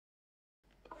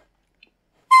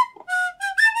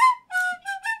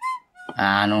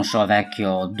Ah, non so,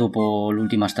 vecchio, dopo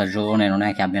l'ultima stagione non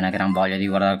è che abbia una gran voglia di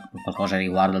guardare qualcosa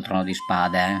riguardo al Trono di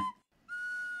Spade, eh?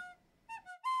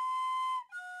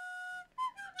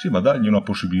 Sì, ma dagli una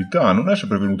possibilità, non è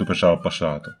sempre venuto a pensare al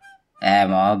passato. Ma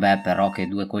vabbè, però che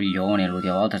due coglioni,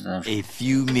 l'ultima volta è stato... A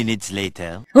few minutes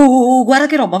later. Guarda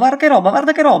che roba, guarda che roba,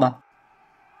 guarda che roba!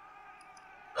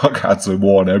 Ah, cazzo, è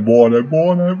buona, è buona, è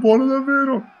buona, è buona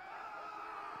davvero.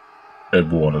 È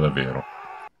buona davvero.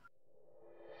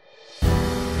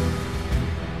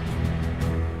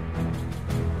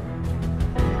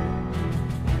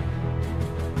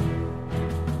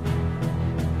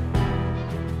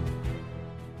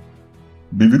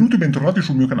 Benvenuti e bentornati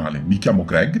sul mio canale, mi chiamo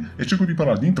Greg e cerco di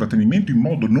parlare di intrattenimento in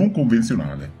modo non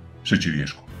convenzionale, se ci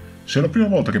riesco. Se è la prima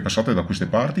volta che passate da queste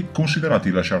parti, considerate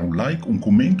di lasciare un like, un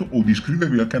commento o di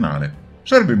iscrivervi al canale,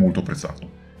 sarebbe molto apprezzato.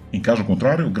 In caso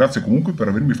contrario, grazie comunque per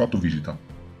avermi fatto visita.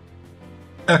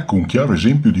 Ecco un chiaro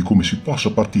esempio di come si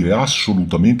possa partire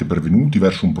assolutamente prevenuti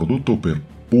verso un prodotto per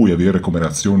poi avere come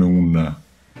reazione un...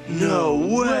 No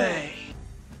way!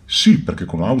 Sì, perché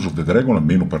con House of the Dragon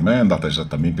almeno per me è andata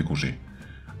esattamente così.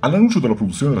 All'annuncio della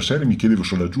produzione della serie mi chiedevo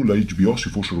se laggiù alla HBO si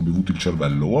fossero bevuti il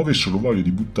cervello o avessero voglia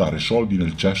di buttare soldi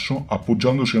nel cesso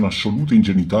appoggiandosi a un'assoluta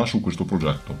ingenuità su questo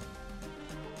progetto.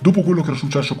 Dopo quello che era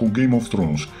successo con Game of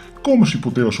Thrones, come si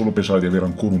poteva solo pensare di avere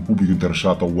ancora un pubblico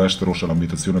interessato a Westeros e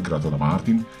all'ambientazione creata da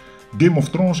Martin? Game of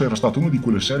Thrones era stata una di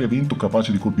quelle serie evento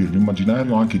capaci di colpire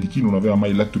l'immaginario anche di chi non aveva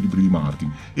mai letto i libri di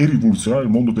Martin e rivoluzionare il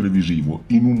mondo televisivo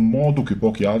in un modo che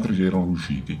pochi altri erano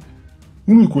riusciti.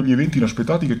 Uno di quegli eventi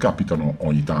inaspettati che capitano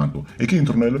ogni tanto e che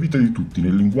entrano nella vita di tutti,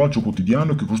 nel linguaggio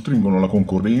quotidiano e che costringono la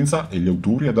concorrenza e gli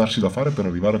autori a darsi da fare per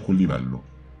arrivare a quel livello.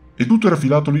 E tutto era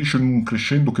filato liscio in un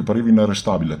crescendo che pareva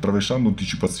inarrestabile, attraversando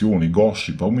anticipazioni,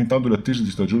 gossip, aumentando le attese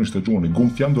di stagione in stagione,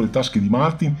 gonfiando le tasche di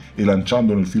Martin e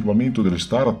lanciando nel firmamento delle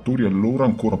star attori allora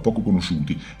ancora poco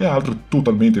conosciuti e altri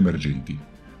totalmente emergenti.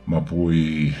 Ma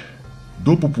poi...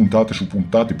 dopo puntate su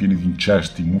puntate piene di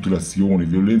incesti, mutilazioni,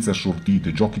 violenze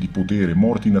assortite, giochi di potere,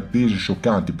 morti inattese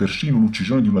scioccanti, persino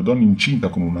l'uccisione di una donna incinta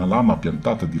con una lama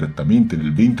piantata direttamente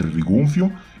nel ventre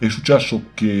rigonfio, è successo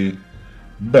che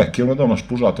una donna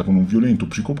sposata con un violento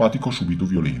psicopatico ha subito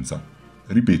violenza.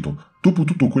 Ripeto, dopo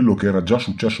tutto quello che era già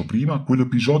successo prima,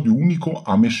 quell'episodio unico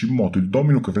ha messo in moto il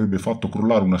domino che avrebbe fatto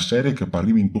crollare una serie che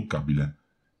appariva intoccabile.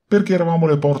 Perché eravamo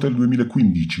alle porte del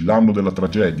 2015, l'anno della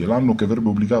tragedia, l'anno che avrebbe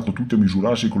obbligato tutti a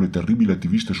misurarsi con le terribili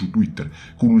attiviste su Twitter,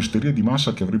 con un'isteria di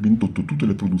massa che avrebbe indotto tutte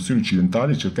le produzioni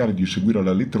occidentali a cercare di eseguire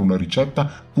alla lettera una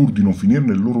ricetta pur di non finire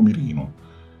nel loro mirino.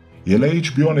 E alla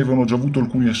HBO ne avevano già avuto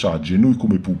alcuni assaggi e noi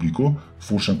come pubblico,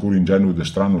 forse ancora ingenuo ed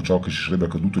estraneo ciò che si sarebbe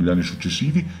accaduto negli anni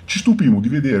successivi, ci stupimmo di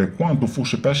vedere quanto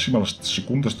fosse pessima la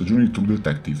seconda stagione di True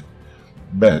Detective.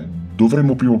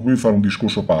 Dovremmo prima o poi fare un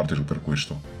discorso a parte per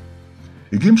questo.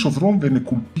 E Games of Thrones venne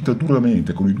colpita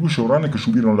duramente con i due showrunner che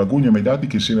subirono l'agonia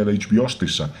mediatica insieme alla HBO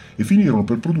stessa e finirono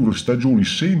per produrre stagioni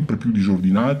sempre più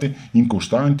disordinate,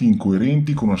 incostanti,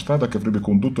 incoerenti, con una strada che avrebbe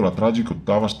condotto alla tragica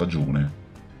ottava stagione.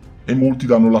 E molti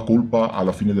danno la colpa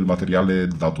alla fine del materiale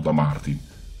dato da Martin.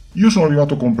 Io sono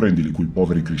arrivato a comprenderli, quei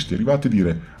poveri cristi, arrivati a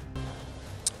dire: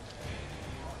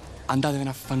 andatevene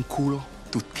a fanculo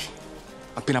tutti.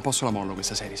 Appena posso la mollo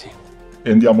questa serie, sì. E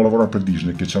andiamo a lavorare per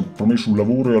Disney che ci ha promesso un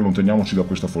lavoro e allontaniamoci da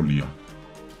questa follia.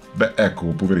 Ecco,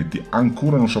 poveretti,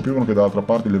 ancora non sapevano che dall'altra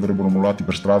parte li avrebbero mollati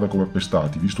per strada come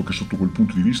appestati, visto che sotto quel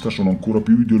punto di vista sono ancora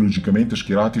più ideologicamente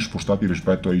schierati e spostati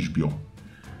rispetto a HBO.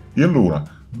 E allora,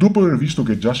 dopo aver visto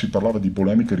che già si parlava di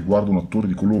polemiche riguardo un attore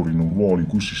di colore in un ruolo in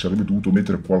cui si sarebbe dovuto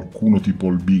mettere qualcuno tipo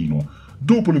Albino,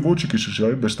 dopo le voci che ci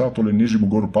sarebbe stato l'ennesimo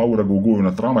girl power a go-go e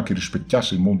una trama che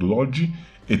rispecchiasse il mondo d'oggi,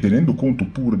 e tenendo conto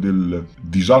pure del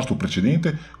disastro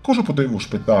precedente, cosa potevo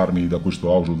aspettarmi da questo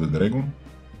House of the Dragon?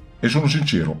 E sono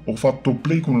sincero, ho fatto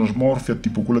play con una smorfia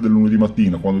tipo quella del lunedì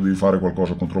mattina, quando devi fare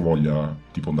qualcosa contro voglia,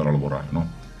 tipo andare a lavorare, no?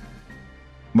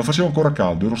 Ma faceva ancora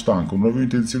caldo, ero stanco, non avevo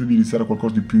intenzione di iniziare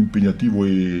qualcosa di più impegnativo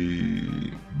e...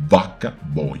 vacca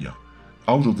boia.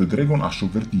 House of the Dragon ha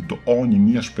sovvertito ogni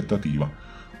mia aspettativa.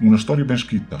 Una storia ben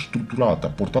scritta, strutturata,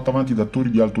 portata avanti da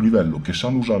attori di alto livello che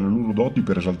sanno usare le loro doti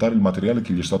per esaltare il materiale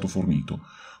che gli è stato fornito.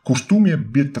 Costumi e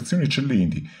ambientazioni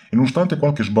eccellenti e nonostante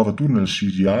qualche sbavatura nel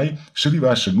CGI si arriva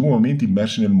a essere nuovamente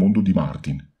immersi nel mondo di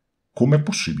Martin. Com'è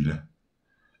possibile?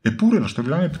 Eppure la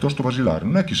storyline è piuttosto basilare,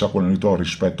 non è chissà quale novità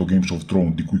rispetto a Games of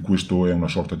Thrones, di cui questo è una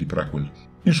sorta di prequel.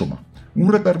 Insomma,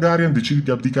 un re Targaryen decide di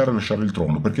abdicare e lasciare il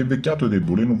trono perché è invecchiato e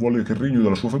debole e non vuole che il regno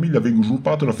della sua famiglia venga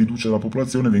usurpato e la fiducia della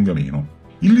popolazione venga meno.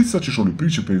 In lizza ci sono il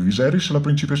principe Viserys e la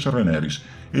principessa Rhaenyra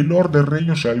e il lord del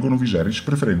regno scelgono Viserys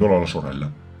preferendola alla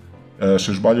sorella.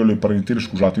 Se sbaglio le parentele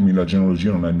scusatemi, la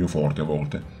genealogia non è il mio forte a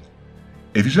volte.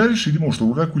 E Viserys si dimostra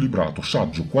un re equilibrato,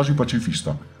 saggio, quasi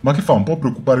pacifista, ma che fa un po'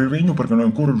 preoccupare il regno perché non è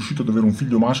ancora riuscito ad avere un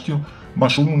figlio maschio, ma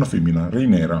solo una femmina,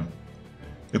 Rhaenyra.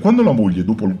 E quando la moglie,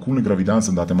 dopo alcune gravidanze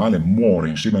andate male, muore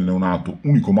insieme al neonato,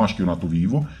 unico maschio nato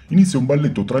vivo, inizia un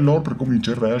balletto tra i loro per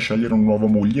convincere il re a scegliere una nuova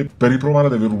moglie per riprovare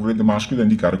ad avere un re maschio da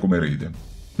indicare come erede.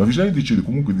 Ma Viserys decide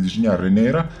comunque di disegnare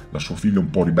Rhaenyra, la sua figlia un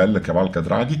po' ribelle che cavalca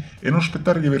draghi, e non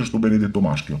aspettare di avere sto benedetto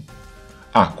maschio.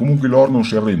 Comunque i lord non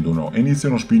si arrendono e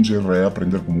iniziano a spingere il re a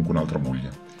prendere comunque un'altra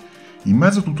moglie. In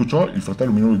mezzo a tutto ciò, il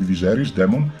fratello minore di Viserys,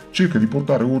 Daemon, cerca di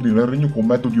portare ordine al regno con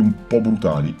metodi un po'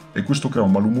 brutali, e questo crea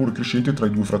un malumore crescente tra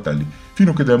i due fratelli,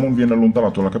 fino a che Daemon viene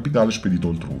allontanato dalla capitale e spedito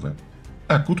altrove.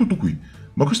 Ecco, tutto qui.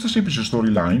 Ma questa semplice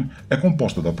storyline è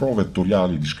composta da prove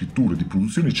attoriali, di scritture, di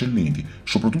produzioni eccellenti,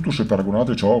 soprattutto se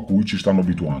paragonate a ciò a cui ci stanno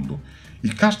abituando.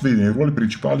 Il cast vede nei ruoli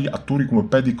principali attori come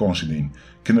Paddy Considine,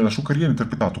 che nella sua carriera ha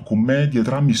interpretato commedie e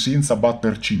drammi senza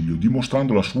batter ciglio,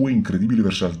 dimostrando la sua incredibile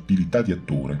versatilità di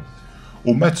attore.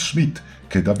 O Matt Smith,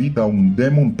 che dà vita a un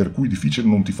demon per cui è difficile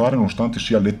non tifare nonostante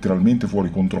sia letteralmente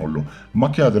fuori controllo, ma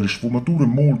che ha delle sfumature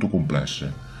molto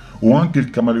complesse. O anche il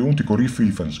camaleontico Reeve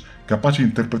Ifans, capace di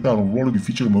interpretare un ruolo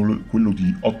difficile come quello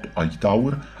di Otto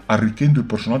Hightower, arricchendo il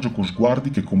personaggio con sguardi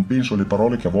che compensano le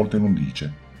parole che a volte non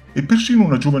dice. E persino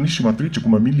una giovanissima attrice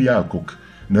come Millie Alcock,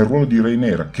 nel ruolo di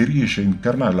Rhaenyra, che riesce a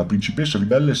incarnare la principessa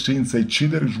ribelle senza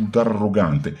eccedere e risultare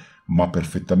arrogante, ma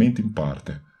perfettamente in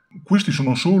parte. Questi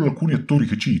sono solo alcuni attori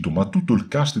che cito, ma tutto il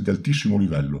cast è di altissimo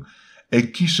livello. E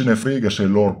chi se ne frega se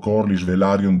Lord Corlys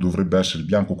Velaryon dovrebbe essere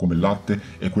bianco come il latte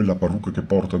e quella parrucca che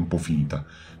porta è un po' finta.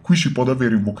 Qui si può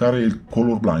davvero invocare il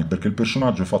colorblind perché il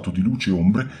personaggio è fatto di luci e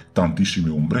ombre, tantissime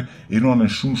ombre, e non ha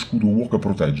nessun scudo uoco a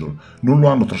proteggerlo. Non lo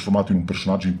hanno trasformato in un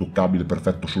personaggio intoccabile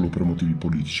perfetto solo per motivi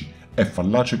politici. È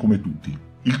fallace come tutti.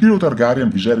 Il trio Targaryen,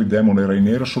 Viserys, Daemon e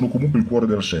Rhaenyra sono comunque il cuore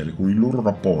della serie, con i loro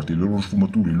rapporti, le loro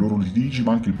sfumature, i loro litigi,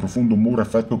 ma anche il profondo amore e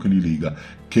affetto che li lega,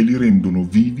 che li rendono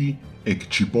vivi e che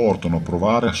ci portano a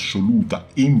provare assoluta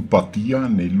empatia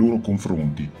nei loro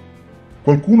confronti.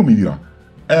 Qualcuno mi dirà,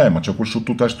 ma c'è quel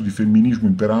sottotesto di femminismo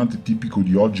imperante tipico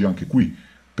di oggi anche qui,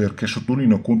 perché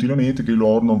sottolineo continuamente che i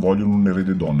lord non vogliono un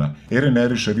erede donna, e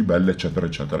Rhaenyra è ribelle, eccetera,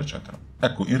 eccetera, eccetera.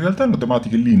 Ecco, in realtà è una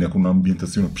tematica in linea con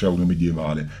un'ambientazione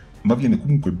pseudo-medievale, ma viene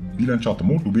comunque bilanciata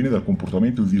molto bene dal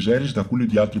comportamento di Viserys e da quello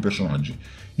di altri personaggi.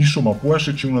 Insomma, può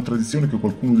esserci una tradizione che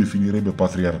qualcuno definirebbe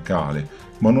patriarcale,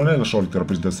 ma non è la solita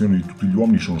rappresentazione di tutti gli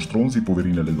uomini sono stronzi e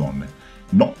poverini le donne.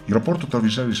 No, il rapporto tra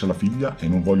Viserys e la figlia, e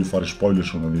non voglio fare spoiler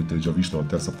se non avete già visto la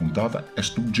terza puntata, è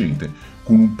struggente,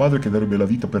 con un padre che darebbe la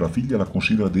vita per la figlia e la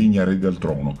considera degna erede al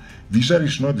trono.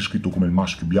 Viserys non è descritto come il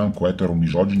maschio bianco etero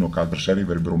misogino che avversari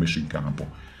avrebbero messo in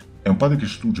campo. È un padre che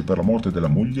si strugge per la morte della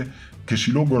moglie, che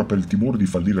si logora per il timore di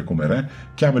fallire come re,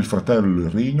 chiama il fratello il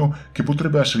regno, che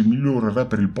potrebbe essere il migliore re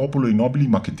per il popolo e i nobili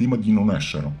ma che tema di non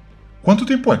essere. Quanto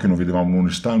tempo è che non vedevamo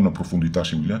un'onestà in una profondità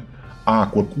simile?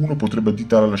 Qualcuno potrebbe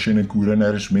additare la scena in cui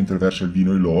Rhaenyra, mentre versa il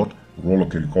vino ai lord, ruolo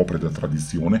che ricopre da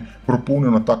tradizione, propone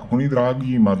un attacco con i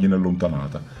draghi ma viene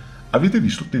allontanata. Avete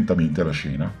visto attentamente la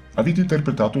scena? Avete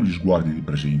interpretato gli sguardi dei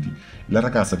presenti? La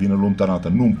ragazza viene allontanata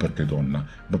non perché donna,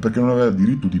 ma perché non aveva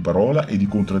diritto di parola e di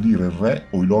contraddire il re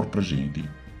o i lord presenti.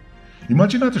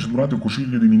 Immaginate se durante un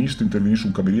consiglio dei ministri intervenisse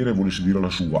un cameriere e volesse dire la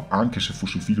sua, anche se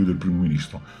fosse il figlio del primo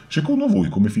ministro. Secondo voi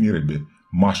come finirebbe?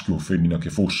 Maschio o femmina che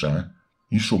fosse,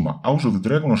 Insomma, House of the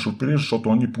Dragon a sorprendere sotto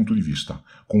ogni punto di vista,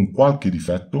 con qualche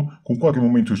difetto, con qualche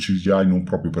momento CGI non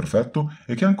proprio perfetto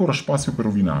e che ha ancora spazio per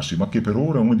rovinarsi, ma che per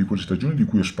ora è una di quelle stagioni di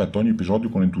cui aspetto ogni episodio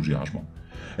con entusiasmo.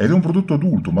 Ed è un prodotto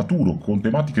adulto, maturo, con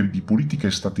tematiche di politica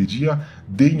e strategia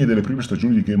degne delle prime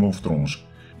stagioni di Game of Thrones.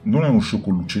 Non è un show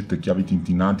con lucette e chiavi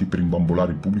tintinnanti per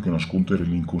imbambolare il pubblico e nascondere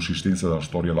l'inconsistenza della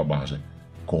storia alla base,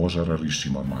 cosa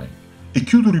rarissima ormai. E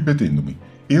chiudo ripetendomi,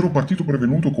 ero partito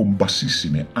prevenuto con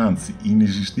bassissime, anzi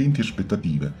inesistenti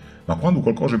aspettative, ma quando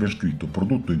qualcosa è ben scritto,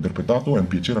 prodotto e interpretato è un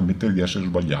piacere ammettere di essere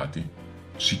sbagliati.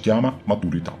 Si chiama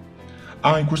maturità.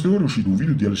 In queste ore è uscito un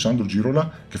video di Alessandro Girola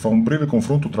che fa un breve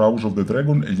confronto tra House of the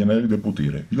Dragon e gli Anelli del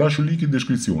Potere. Vi lascio il link in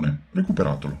descrizione,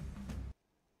 recuperatelo.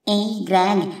 Ehi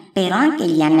Greg, però anche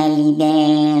gli anelli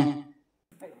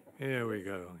Here we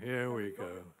go, here we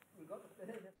go.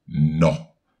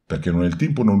 No, perché non è il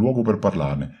tempo né un luogo per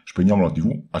parlarne. Spegniamo la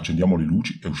TV, accendiamo le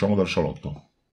luci e usciamo dal salotto.